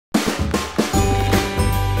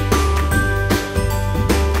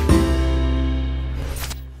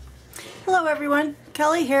everyone,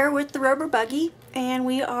 Kelly here with the Rubber Buggy, and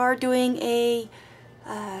we are doing a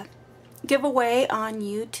giveaway on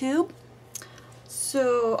YouTube.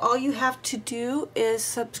 So all you have to do is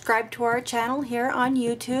subscribe to our channel here on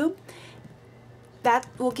YouTube. That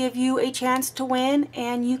will give you a chance to win,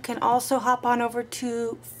 and you can also hop on over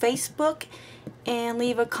to Facebook and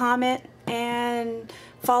leave a comment and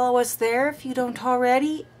follow us there if you don't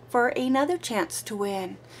already for another chance to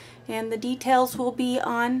win. And the details will be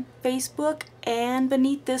on Facebook and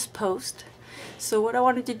beneath this post. So what I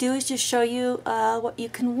wanted to do is just show you what you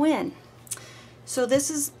can win. So this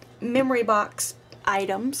is memory box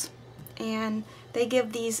items, and they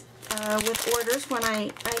give these with orders when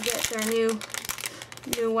I get their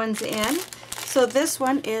new ones in. So this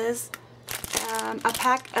one is a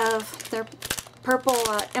pack of their purple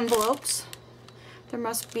envelopes. There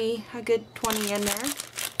must be a good 20 in there.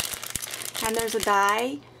 And there's a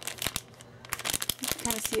die. You can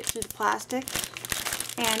kind of see it through the plastic.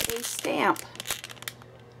 And a stamp.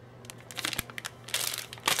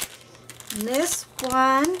 In this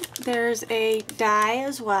one, there's a die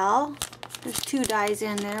as well. There's two dies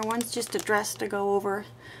in there. One's just a dress to go over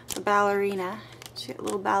the ballerina. She got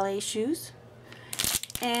little ballet shoes.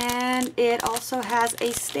 And it also has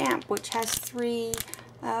a stamp, which has 3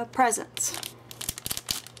 presents.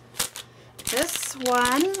 This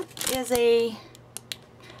one is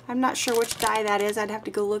I'm not sure which die that is. I'd have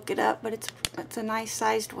to go look it up, but it's a nice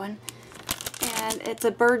sized one. And it's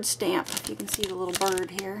a bird stamp, if you can see the little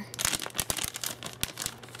bird here.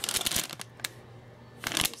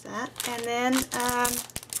 There's that. And then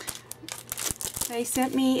they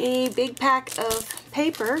sent me a big pack of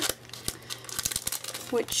paper,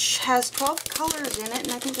 which has 12 colors in it,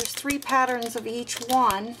 and I think there's 3 patterns of each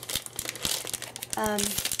one.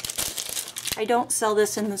 I don't sell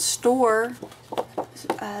this in the store,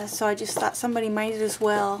 so I just thought somebody might as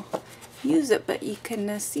well use it, but you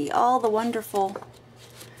can see all the wonderful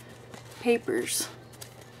papers.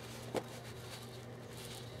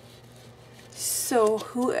 So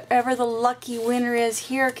whoever the lucky winner is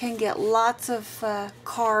here can get lots of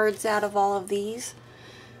cards out of all of these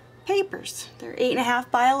papers. They're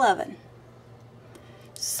 8.5 by 11.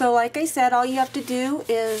 So like I said, all you have to do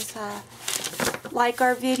is like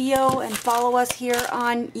our video and follow us here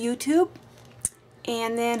on YouTube,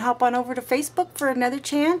 and then hop on over to Facebook for another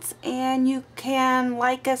chance, and you can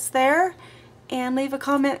like us there and leave a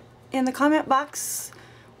comment in the comment box,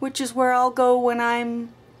 which is where I'll go when I'm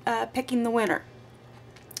picking the winner.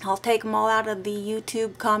 I'll take them all out of the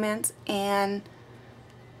YouTube comments and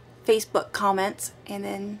Facebook comments, and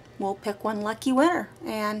then we'll pick one lucky winner,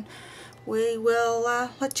 and we will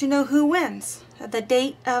let you know who wins. The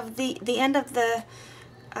date of the end of the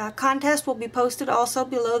contest will be posted also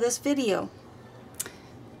below this video.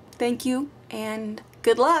 Thank you and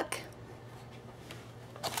good luck.